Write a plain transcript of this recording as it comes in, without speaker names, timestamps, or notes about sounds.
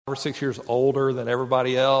or 6 years older than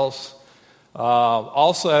everybody else.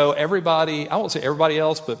 Also, everybody, I won't say everybody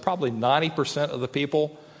else, but probably 90% of the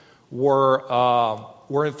people were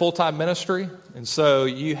in full-time ministry. And so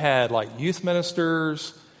you had like youth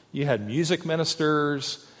ministers, you had music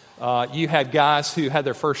ministers, you had guys who had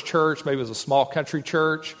their first church, maybe it was a small country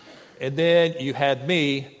church, and then you had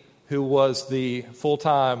me, who was the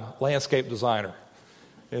full-time landscape designer.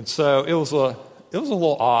 And so it was a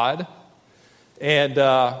little odd. And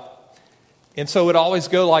so it would always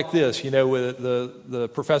go like this, with the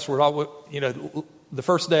professor would always, the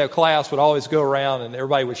first day of class would always go around and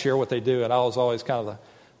everybody would share what they do, and I was always kind of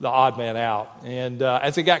the odd man out. And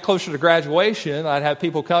as it got closer to graduation, I'd have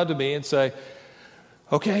people come to me and say,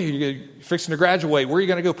 okay, you're fixing to graduate, where are you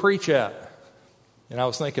going to go preach at? And I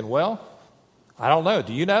was thinking, well, I don't know.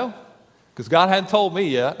 Do you know? Because God hadn't told me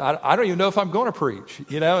yet. I don't even know if I'm going to preach,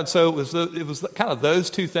 And so it was kind of those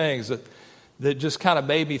two things that just kind of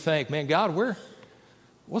made me think, man, God,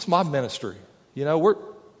 what's my ministry?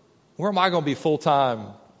 Where am I going to be full-time,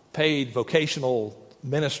 paid, vocational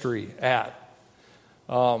ministry at?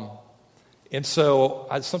 And so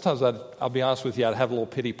sometimes I'll be honest with you, I'd have a little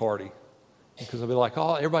pity party. Because I'd be like,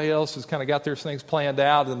 oh, everybody else has kind of got their things planned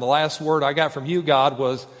out. And the last word I got from you, God,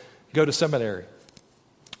 was go to seminary.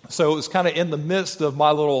 So it was kind of in the midst of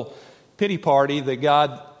my little pity party that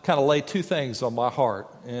God kind of laid two things on my heart.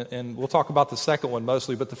 And we'll talk about the second one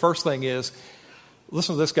mostly. But the first thing is,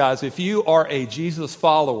 listen to this, guys. If you are a Jesus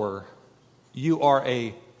follower, you are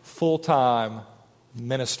a full-time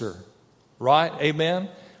minister. Right? Amen?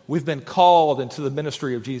 We've been called into the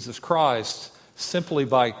ministry of Jesus Christ simply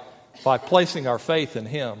by placing our faith in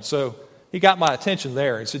Him. So He got my attention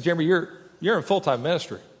there. He said, Jeremy, you're in full-time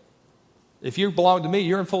ministry. If you belong to me,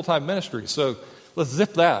 you're in full-time ministry. So let's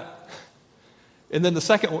zip that. And then the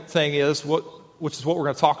second thing is, which is what we're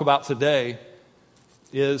going to talk about today,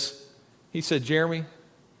 is he said, Jeremy,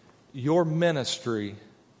 your ministry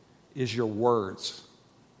is your words.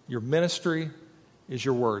 Your ministry is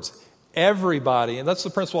your words. Everybody, and that's the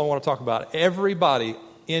principle I want to talk about, everybody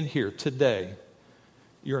in here today,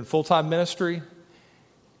 you're in full-time ministry,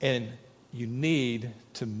 and you need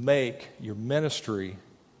to make your ministry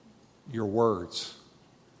your words.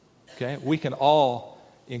 Okay? We can all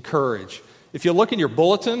encourage. If you look in your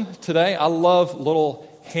bulletin today, I love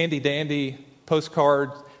little handy-dandy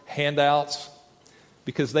postcard handouts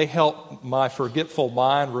because they help my forgetful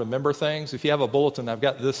mind remember things. If you have a bulletin, I've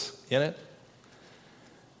got this in it.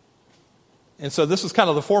 And so this is kind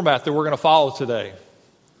of the format that we're going to follow today.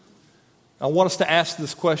 I want us to ask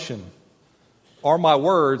this question: are my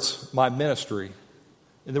words my ministry?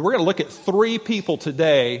 And then we're going to look at three people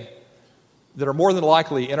today that are more than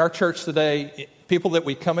likely in our church today, people that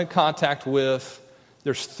we come in contact with.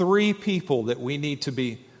 There's three people that we need to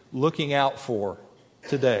be looking out for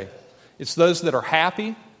today. It's those that are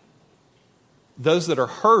happy, those that are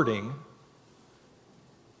hurting,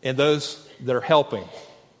 and those that are helping.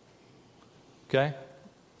 Okay?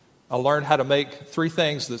 I learned how to make three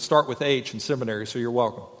things that start with H in seminary, so you're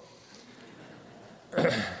welcome.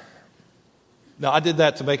 Now, I did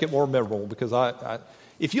that to make it more memorable because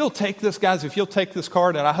if you'll take this, guys, if you'll take this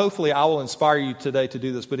card, and hopefully I will inspire you today to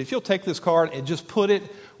do this, but if you'll take this card and just put it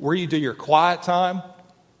where you do your quiet time,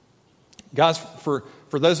 guys, for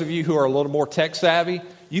those of you who are a little more tech savvy,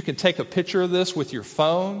 you can take a picture of this with your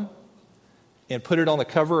phone and put it on the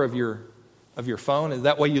cover of your phone, and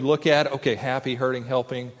that way you look at it, okay, happy, hurting,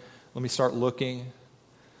 helping, let me start looking.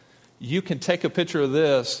 You can take a picture of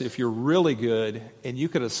this if you're really good, and you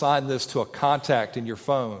could assign this to a contact in your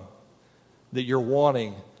phone that you're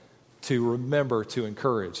wanting to remember to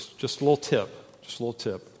encourage. Just a little tip.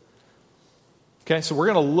 Okay, so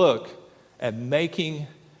we're going to look at making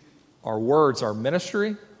our words our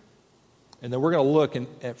ministry, and then we're going to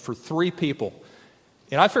look for three people.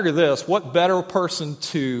 And I figure this: what better person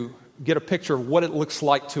to get a picture of what it looks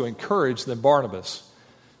like to encourage than Barnabas?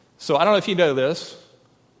 So I don't know if you know this.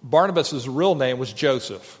 Barnabas' real name was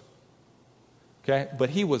Joseph. Okay?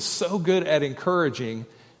 But he was so good at encouraging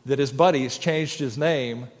that his buddies changed his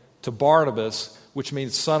name to Barnabas, which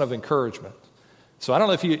means son of encouragement. So I don't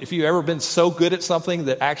know if you've ever been so good at something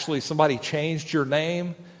that actually somebody changed your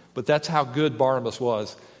name, but that's how good Barnabas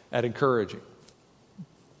was at encouraging.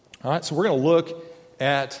 All right, so we're going to look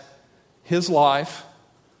at his life,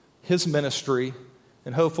 his ministry,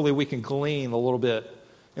 and hopefully we can glean a little bit.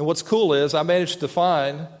 And what's cool is I managed to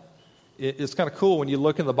find, it's kind of cool when you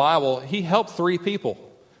look in the Bible, he helped three people,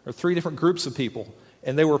 or three different groups of people.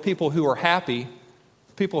 And they were people who were happy,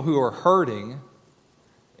 people who were hurting,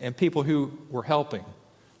 and people who were helping.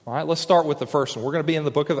 All right, let's start with the first one. We're going to be in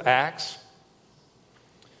the book of Acts.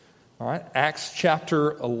 All right, Acts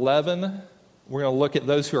chapter 11. We're going to look at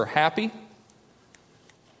those who are happy.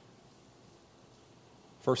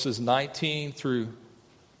 Verses 19 through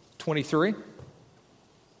 23.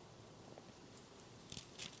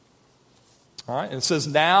 All right, and it says,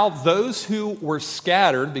 "Now those who were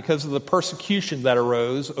scattered because of the persecution that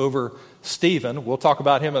arose over Stephen," we'll talk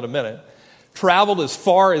about him in a minute, "traveled as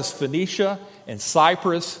far as Phoenicia and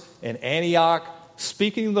Cyprus and Antioch,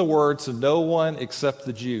 speaking the word to no one except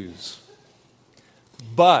the Jews.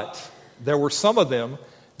 But there were some of them,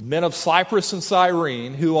 men of Cyprus and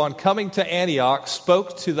Cyrene, who on coming to Antioch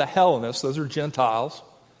spoke to the Hellenists," those are Gentiles,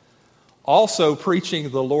 "also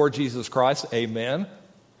preaching the Lord Jesus Christ." Amen.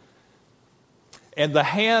 "And the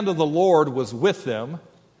hand of the Lord was with them,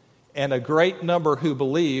 and a great number who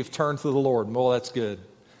believed turned to the Lord." Well, that's good.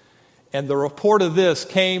 "And the report of this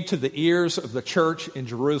came to the ears of the church in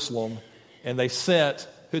Jerusalem, and they sent,"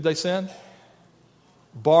 who'd they send?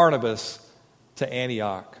 "Barnabas to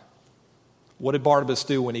Antioch." What did Barnabas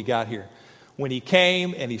do when he got here? When he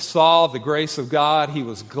came and he saw the grace of God, he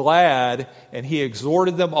was glad, and he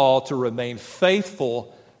exhorted them all to remain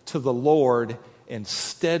faithful to the Lord and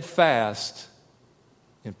steadfast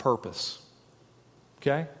in purpose.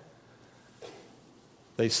 Okay?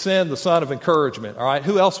 They send the son of encouragement. All right,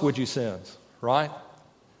 who else would you send? Right?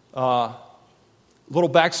 Little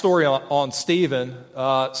backstory on Stephen.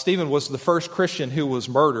 Stephen was the first Christian who was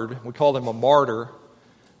murdered. We called him a martyr.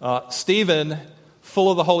 Stephen, full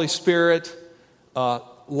of the Holy Spirit,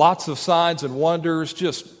 lots of signs and wonders,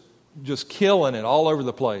 just killing it all over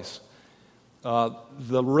the place.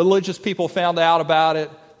 The religious people found out about it.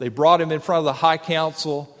 They brought him in front of the high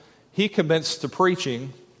council. He commenced to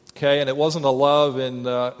preaching, okay, and it wasn't a love and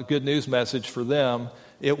good news message for them.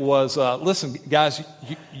 It was, listen, guys,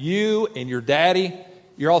 you and your daddy,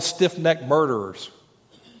 you're all stiff-necked murderers.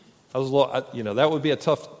 That was a little, that would be a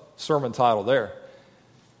tough sermon title there.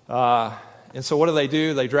 And so what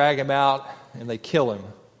do? They drag him out and they kill him,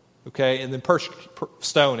 okay, and then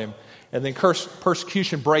stone him. And then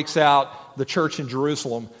persecution breaks out the church in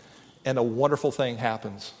Jerusalem, and a wonderful thing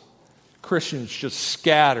happens. Christians just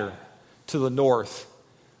scatter to the north,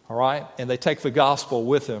 all right? And they take the gospel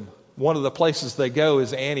with them. One of the places they go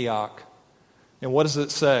is Antioch. And what does it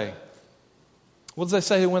say? What does they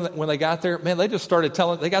say when they got there? Man, they just started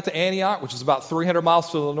telling, they got to Antioch, which is about 300 miles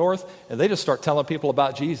to the north, and they just start telling people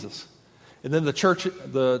about Jesus. And then the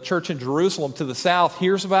church in Jerusalem to the south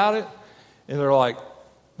hears about it, and they're like,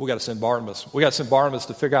 we got to send Barnabas. We got to send Barnabas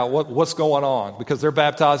to figure out what's going on, because they're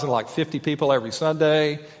baptizing like 50 people every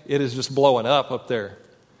Sunday. It is just blowing up there.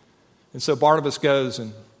 And so Barnabas goes,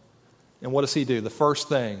 and what does he do? The first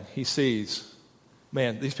thing he sees,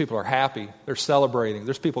 man, these people are happy. They're celebrating.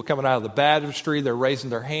 There's people coming out of the baptistry. They're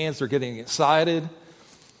raising their hands. They're getting excited.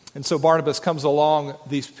 And so Barnabas comes along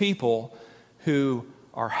these people who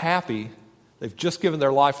are happy. They've just given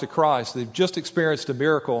their life to Christ. They've just experienced a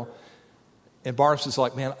miracle. And Barnabas is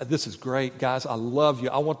like, man, this is great, guys. I love you.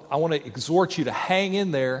 I want to exhort you to hang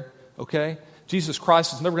in there, okay? Jesus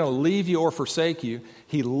Christ is never going to leave you or forsake you.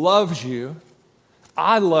 He loves you.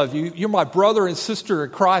 I love you. You're my brother and sister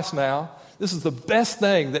in Christ now. This is the best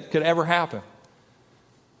thing that could ever happen.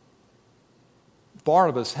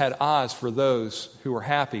 Barnabas had eyes for those who were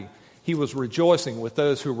happy. He was rejoicing with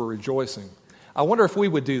those who were rejoicing. I wonder if we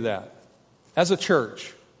would do that as a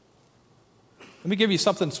church. Let me give you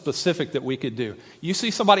something specific that we could do. You see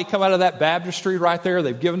somebody come out of that baptistry right there.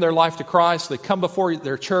 They've given their life to Christ. They come before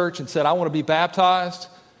their church and said, I want to be baptized.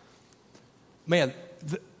 Man,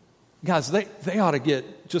 guys, they ought to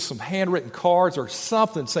get just some handwritten cards or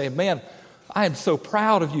something saying, man, I am so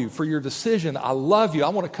proud of you for your decision. I love you. I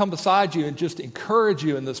want to come beside you and just encourage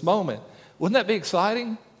you in this moment. Wouldn't that be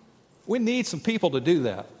exciting? We need some people to do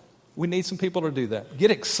that. We need some people to do that.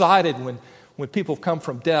 Get excited when people come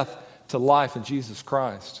from death to life in Jesus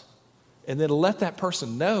Christ. And then let that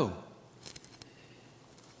person know.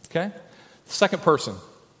 Okay? Second person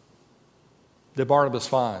that Barnabas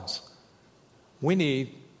finds. We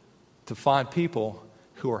need to find people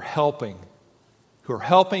who are helping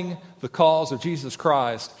the cause of Jesus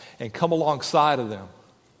Christ and come alongside of them.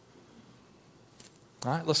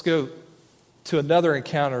 All right, let's go to another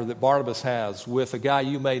encounter that Barnabas has with a guy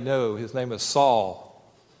you may know. His name is Saul,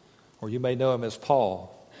 or you may know him as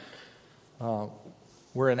Paul.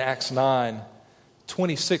 We're in Acts 9,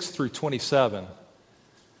 26 through 27.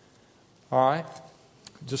 All right?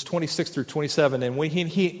 Just 26 through 27. And when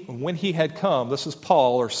he had come, this is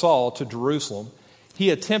Paul or Saul, to Jerusalem, he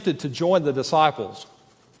attempted to join the disciples.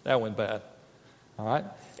 That went bad. All right?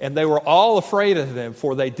 And they were all afraid of him,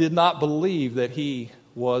 for they did not believe that he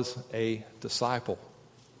was a disciple.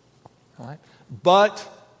 All right? But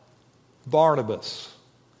Barnabas.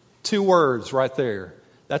 2 words right there.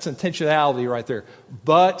 That's intentionality right there.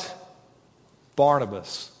 But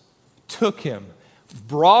Barnabas took him,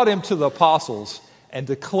 brought him to the apostles, and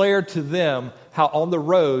declared to them how on the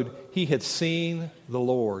road he had seen the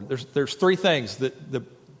Lord. There's 3 things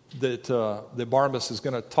that Barnabas is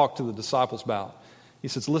going to talk to the disciples about. He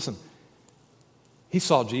says, listen, he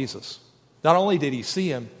saw Jesus. Not only did he see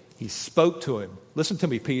him, he spoke to him. Listen to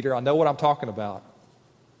me, Peter. I know what I'm talking about.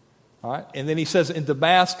 All right? And then he says, in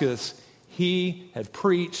Damascus, he had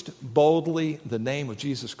preached boldly the name of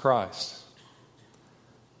Jesus Christ.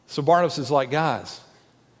 So Barnabas is like, guys,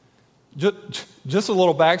 just a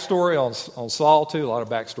little backstory on Saul, too. A lot of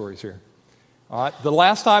backstories here. All right? The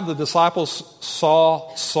last time the disciples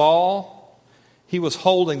saw Saul, he was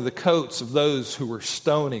holding the coats of those who were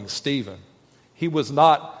stoning Stephen. He was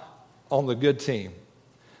not on the good team.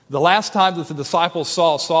 The last time that the disciples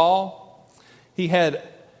saw Saul, he had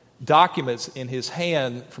documents in his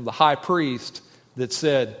hand from the high priest that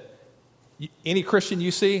said, any Christian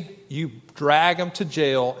you see, you drag them to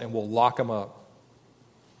jail and we'll lock them up.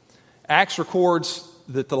 Acts records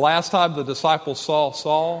that the last time the disciples saw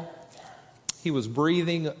Saul, he was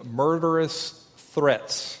breathing murderous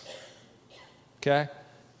threats. Okay?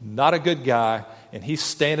 Not a good guy, and he's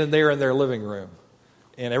standing there in their living room.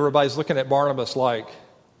 And everybody's looking at Barnabas like,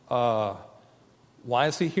 why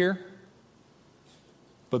is he here?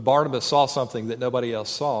 But Barnabas saw something that nobody else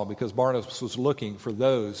saw because Barnabas was looking for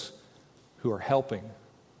those who are helping.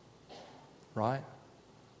 Right?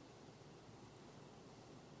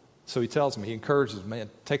 So he tells me, he encourages, man,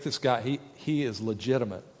 take this guy. He is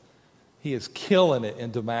legitimate. He is killing it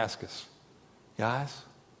in Damascus. Guys,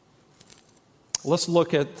 let's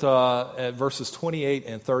look at verses 28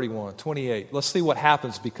 and 31. 28. Let's see what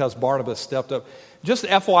happens because Barnabas stepped up. Just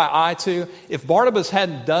FYI too, if Barnabas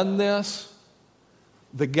hadn't done this,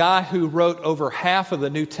 the guy who wrote over half of the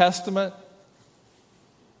New Testament,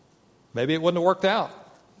 maybe it wouldn't have worked out.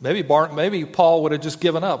 Maybe Paul would have just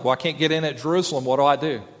given up. Well, I can't get in at Jerusalem. What do I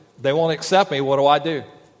do? They won't accept me. What do I do?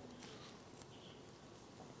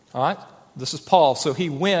 All right? This is Paul. So he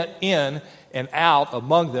went in and out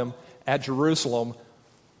among them at Jerusalem.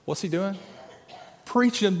 What's he doing?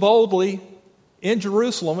 Preaching boldly in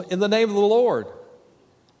Jerusalem in the name of the Lord.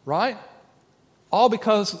 Right? All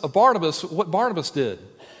because of Barnabas, what Barnabas did.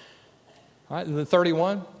 All right, and then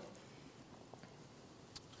 31.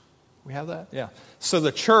 We have that? Yeah. So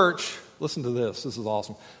the church, listen to this. This is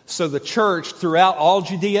awesome. So the church throughout all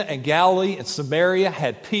Judea and Galilee and Samaria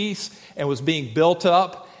had peace and was being built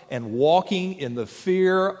up and walking in the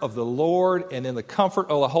fear of the Lord and in the comfort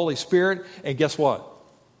of the Holy Spirit. And guess what?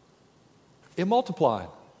 It multiplied.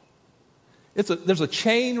 There's a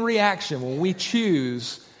chain reaction when we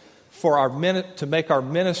choose to make our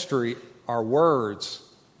ministry our words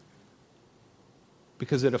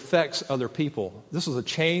because it affects other people. This is a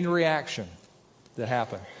chain reaction that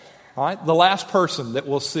happened. All right, the last person that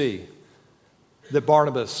we'll see that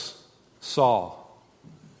Barnabas saw.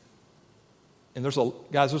 And there's a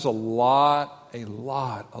lot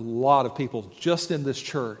of people just in this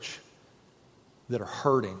church that are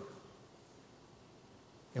hurting.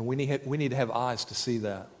 And we need to have eyes to see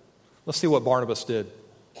that. Let's see what Barnabas did.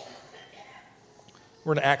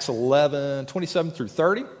 We're in Acts 11, 27 through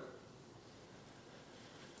 30.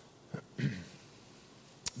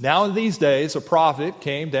 Now in these days, a prophet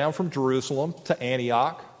came down from Jerusalem to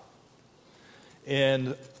Antioch.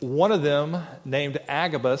 And one of them, named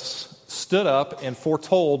Agabus, stood up and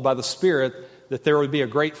foretold by the Spirit that there would be a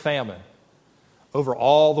great famine over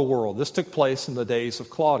all the world. This took place in the days of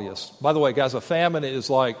Claudius. By the way, guys, a famine is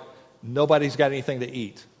like nobody's got anything to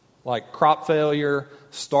eat. Like crop failure,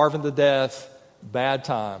 starving to death, bad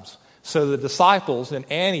times. So the disciples in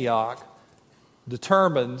Antioch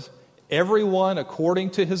determined, everyone according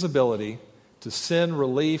to his ability, to send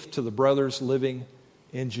relief to the brothers living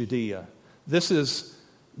in Judea. This is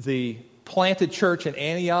the planted church in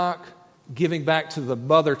Antioch giving back to the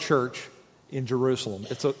mother church in Jerusalem.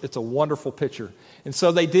 It's a wonderful picture. And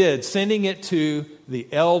so they did, sending it to the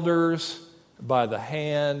elders by the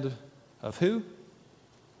hand of who?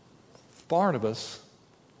 Barnabas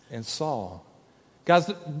and Saul.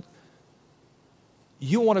 Guys,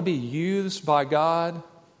 you want to be used by God?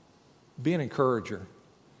 Be an encourager.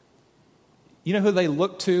 You know who they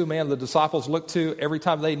looked to, man, the disciples looked to every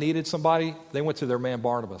time they needed somebody? They went to their man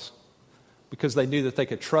Barnabas because they knew that they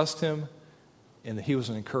could trust him and that he was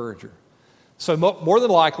an encourager. So more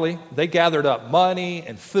than likely, they gathered up money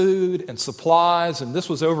and food and supplies, and this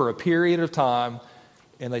was over a period of time,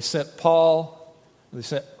 and they sent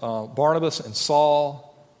Barnabas and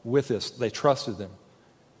Saul with this. They trusted them.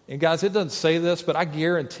 And guys, it doesn't say this, but I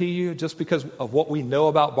guarantee you, just because of what we know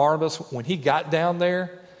about Barnabas, when he got down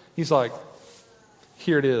there, he's like,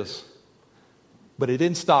 here it is. But it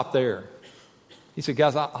didn't stop there. He said,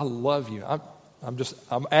 guys, I love you.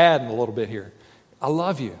 I'm adding a little bit here. I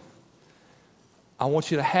love you. I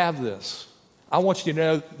want you to have this. I want you to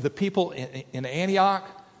know the people in Antioch,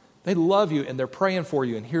 they love you and they're praying for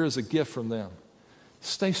you, and here is a gift from them.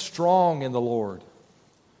 Stay strong in the Lord.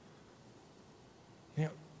 You know,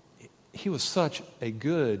 he was such a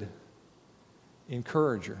good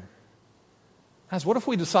encourager. Guys, what if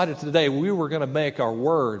we decided today we were going to make our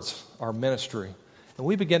words our ministry, and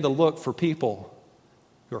we begin to look for people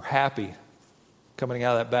who are happy coming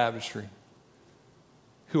out of that baptistry,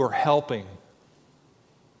 who are helping?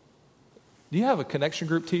 Do you have a connection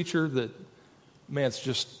group teacher that, man, it's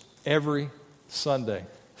just every Sunday,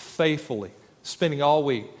 faithfully, spending all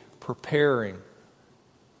week preparing?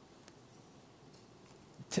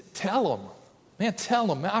 Tell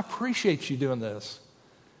them, man, I appreciate you doing this.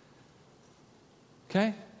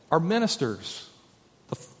 Okay? Our ministers,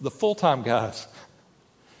 the full-time guys.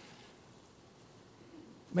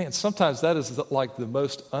 Man, sometimes that is like the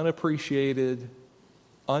most unappreciated,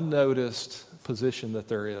 unnoticed position that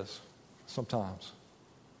there is. Sometimes.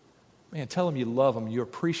 Man, tell them you love them. You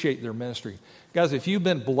appreciate their ministry. Guys, if you've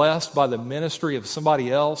been blessed by the ministry of somebody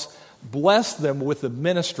else, bless them with the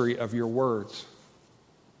ministry of your words.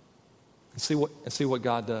 And see what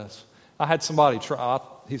God does. I had somebody try,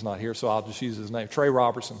 he's not here, so I'll just use his name, Trey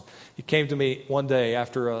Robertson. He came to me one day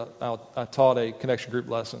after I taught a connection group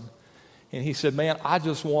lesson. And he said, man, I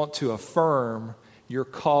just want to affirm your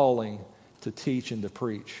calling to teach and to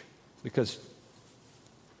preach, because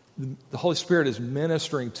the Holy Spirit is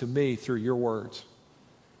ministering to me through your words.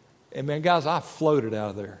 And man, guys, I floated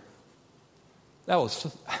out of there. That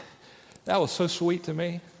was so sweet to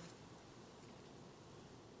me.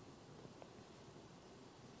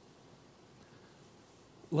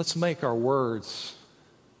 Let's make our words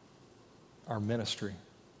our ministry.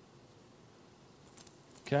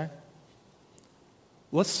 Okay?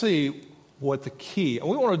 Let's see what the key, and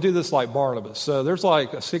we want to do this like Barnabas. So there's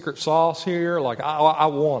like a secret sauce here, like I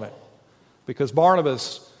want it, because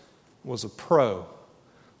Barnabas was a pro.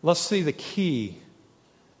 Let's see the key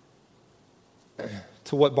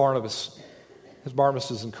to what Barnabas'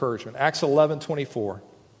 encouragement. Acts 11:24.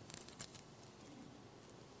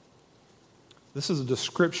 This is a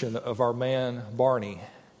description of our man Barney.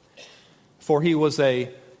 For he was a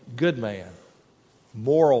good man,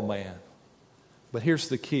 moral man. But here's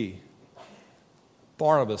the key.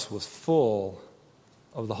 Barnabas was full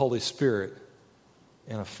of the Holy Spirit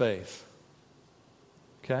and of faith.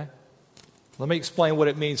 Okay? Let me explain what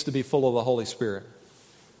it means to be full of the Holy Spirit.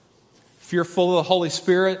 If you're full of the Holy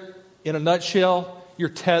Spirit, in a nutshell,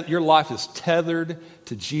 your life is tethered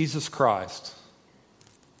to Jesus Christ.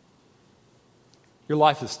 Your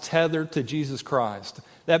life is tethered to Jesus Christ.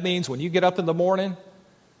 That means when you get up in the morning,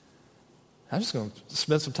 I'm just going to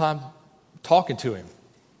spend some time talking to Him.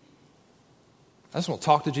 I just want to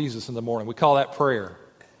talk to Jesus in the morning. We call that prayer.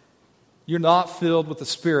 You're not filled with the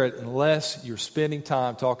Spirit unless you're spending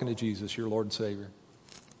time talking to Jesus, your Lord and Savior.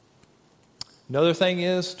 Another thing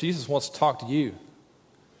is, Jesus wants to talk to you.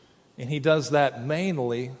 And He does that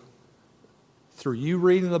mainly through you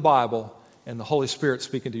reading the Bible and the Holy Spirit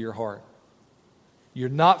speaking to your heart. You're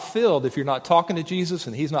not filled if you're not talking to Jesus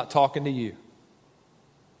and He's not talking to you.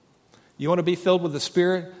 You want to be filled with the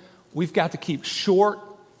Spirit? We've got to keep short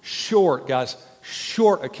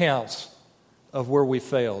accounts of where we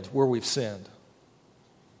failed, where we've sinned.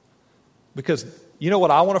 Because you know what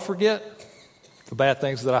I want to forget? The bad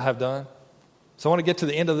things that I have done. So I want to get to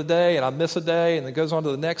the end of the day and I miss a day and it goes on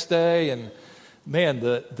to the next day. And man,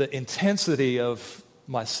 the intensity of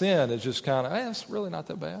my sin is just kind of, it's really not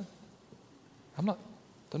that bad.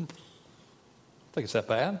 Don't think it's that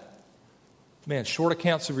bad. Man, short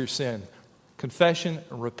accounts of your sin. Confession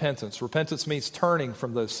and repentance. Repentance means turning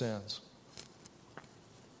from those sins.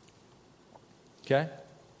 Okay?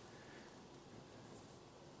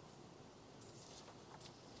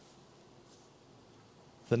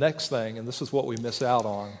 The next thing, and this is what we miss out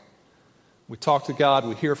on, we talk to God,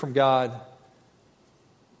 we hear from God,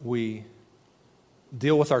 we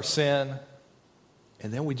deal with our sin,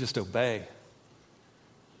 and then we just obey.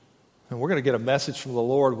 And we're going to get a message from the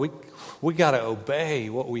Lord. We got to obey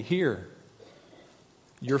what we hear.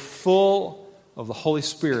 You're full of the Holy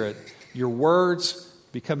Spirit. Your words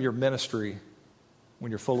become your ministry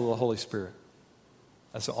when you're full of the Holy Spirit.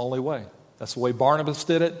 That's the only way. That's the way Barnabas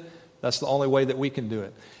did it. That's the only way that we can do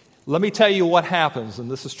it. Let me tell you what happens,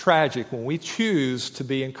 and this is tragic, when we choose to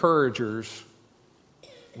be encouragers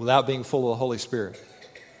without being full of the Holy Spirit.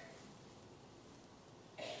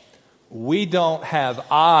 we don't have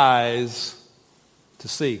eyes to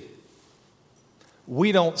see.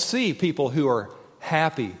 We don't see people who are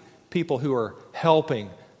happy, people who are helping,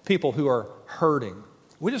 people who are hurting.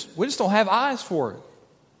 We just don't have eyes for it.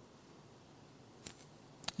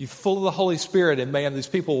 You're full of the Holy Spirit, and man, these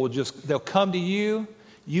people they'll come to you,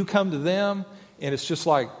 you come to them, and it's just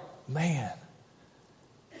like, man,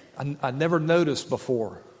 I never noticed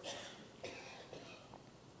before.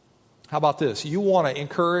 How about this? You want to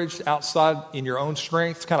encourage outside in your own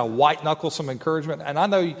strength, kind of white knuckle some encouragement. And I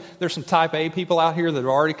know there's some type A people out here that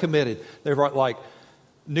are already committed. They're like,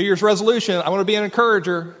 New Year's resolution, I want to be an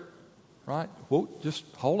encourager. Right? Well, just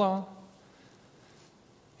hold on.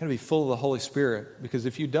 You're going to be full of the Holy Spirit, because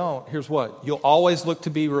if you don't, here's what. You'll always look to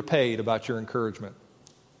be repaid about your encouragement.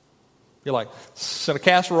 You're like, send a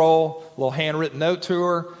casserole, a little handwritten note to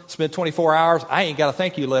her, spend 24 hours. I ain't got a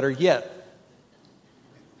thank you letter yet.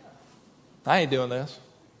 I ain't doing this.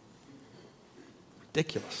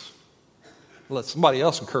 Ridiculous. Let somebody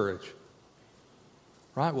else encourage.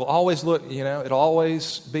 Right? We'll always look, it'll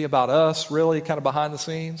always be about us, really, kind of behind the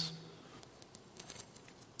scenes.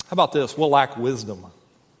 How about this? We'll lack wisdom.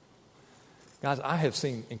 Guys, I have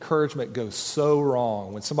seen encouragement go so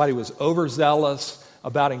wrong. When somebody was overzealous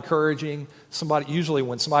about encouraging somebody, usually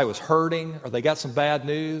when somebody was hurting or they got some bad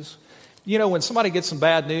news. When somebody gets some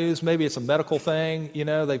bad news, maybe it's a medical thing,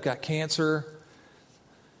 they've got cancer.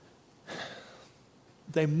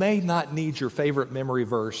 They may not need your favorite memory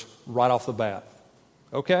verse right off the bat.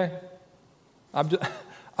 Okay?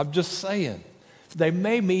 I'm just saying. They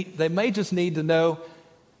may just need to know,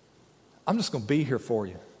 I'm just going to be here for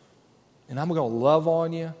you. And I'm going to love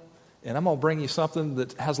on you. And I'm going to bring you something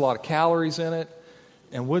that has a lot of calories in it.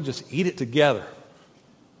 And we'll just eat it together.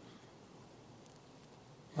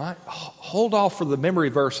 Right? Hold off for the memory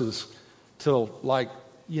verses till,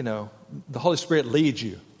 the Holy Spirit leads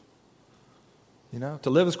you. To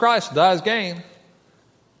live as Christ, to die as gain.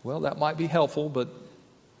 Well, that might be helpful, but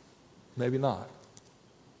maybe not.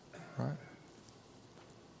 Right?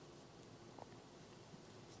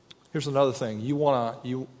 Here's another thing. You want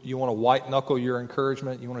to white knuckle your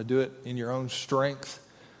encouragement. You want to do it in your own strength.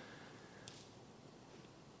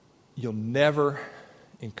 You'll never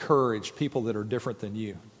encourage people that are different than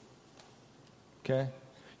you. Okay?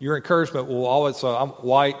 Your encouragement will always, so I'm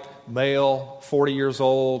white, male, 40 years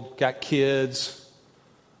old, got kids.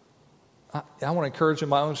 I want to encourage in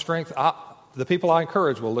my own strength. The people I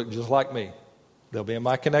encourage will look just like me. They'll be in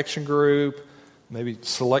my connection group, maybe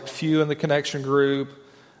select few in the connection group.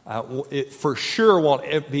 It for sure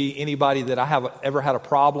won't be anybody that I have ever had a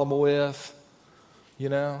problem with.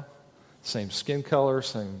 Same skin color,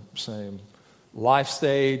 same life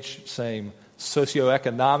stage, same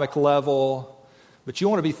socioeconomic level. But you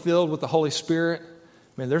want to be filled with the Holy Spirit?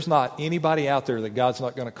 There's not anybody out there that God's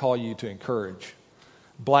not going to call you to encourage.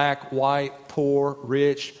 Black, white, poor,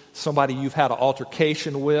 rich, somebody you've had an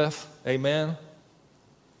altercation with. Amen?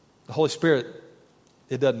 The Holy Spirit,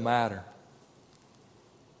 it doesn't matter.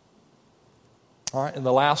 All right, and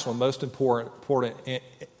the last one, most important,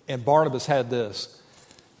 and Barnabas had this,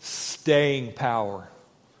 staying power.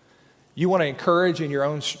 You want to encourage in your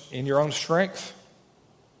own strength?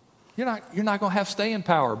 You're not going to have staying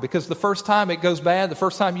power, because the first time it goes bad, the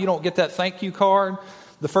first time you don't get that thank you card,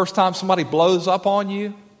 the first time somebody blows up on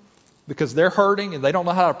you because they're hurting and they don't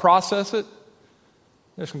know how to process it,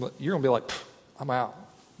 you're going to be like, I'm out.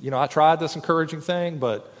 I tried this encouraging thing,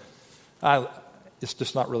 but it's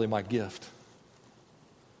just not really my gift.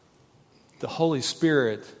 The Holy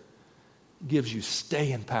Spirit gives you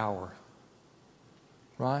staying power,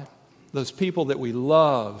 right? Those people that we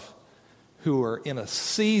love who are in a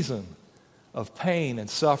season of pain and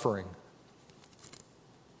suffering,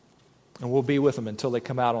 and we'll be with them until they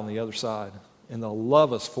come out on the other side, and they'll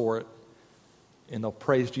love us for it, and they'll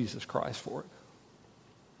praise Jesus Christ for it.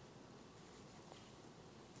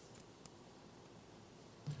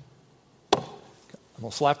 I'm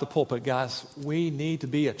going to slap the pulpit, guys. We need to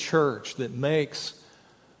be a church that makes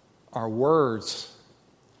our words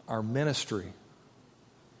our ministry.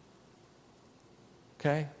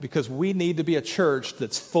 Okay? Because we need to be a church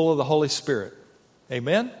that's full of the Holy Spirit.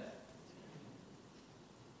 Amen?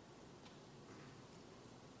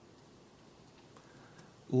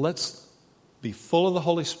 Let's be full of the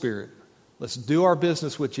Holy Spirit. Let's do our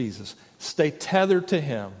business with Jesus. Stay tethered to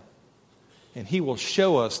Him. And He will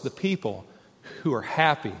show us the people who are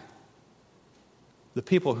happy, the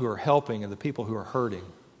people who are helping, and the people who are hurting.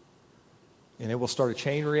 And it will start a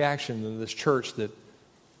chain reaction in this church that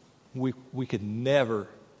we could never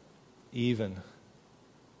even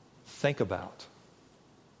think about.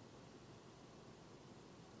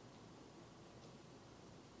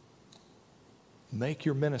 make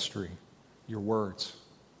your ministry your words.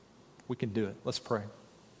 We can do it. Let's pray.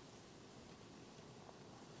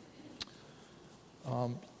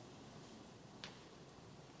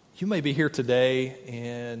 You may be here today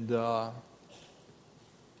and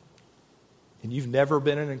you've never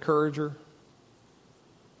been an encourager,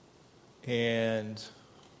 and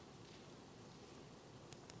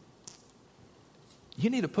you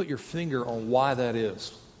need to put your finger on why that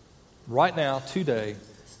is. Right now, today,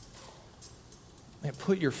 and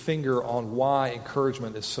put your finger on why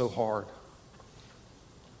encouragement is so hard.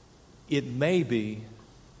 It may be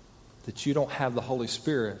that you don't have the Holy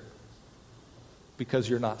Spirit because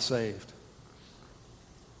you're not saved.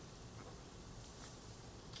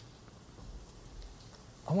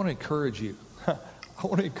 I want to encourage you. I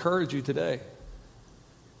want to encourage you today.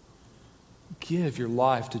 Give your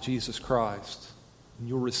life to Jesus Christ, and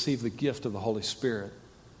you'll receive the gift of the Holy Spirit.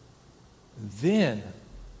 Then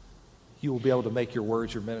you will be able to make your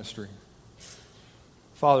words your ministry.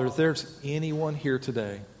 Father, if there's anyone here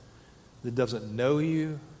today that doesn't know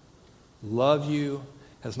you, love you,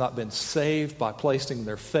 has not been saved by placing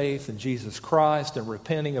their faith in Jesus Christ and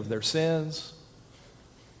repenting of their sins,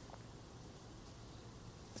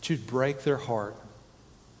 that you'd break their heart,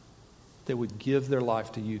 they would give their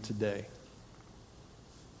life to you today.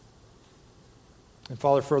 And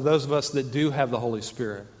Father, for those of us that do have the Holy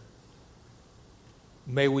Spirit,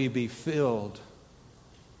 may we be filled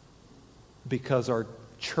because our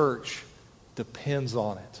church depends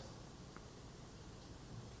on it.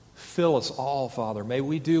 Fill us all, Father. May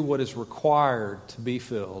we do what is required to be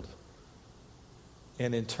filled.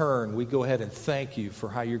 And in turn, we go ahead and thank you for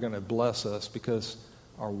how you're going to bless us because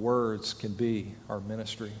our words can be our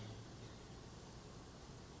ministry.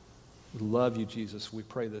 We love you, Jesus. We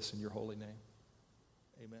pray this in your holy name.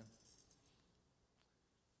 Amen.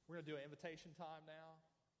 We're going to do an invitation time now.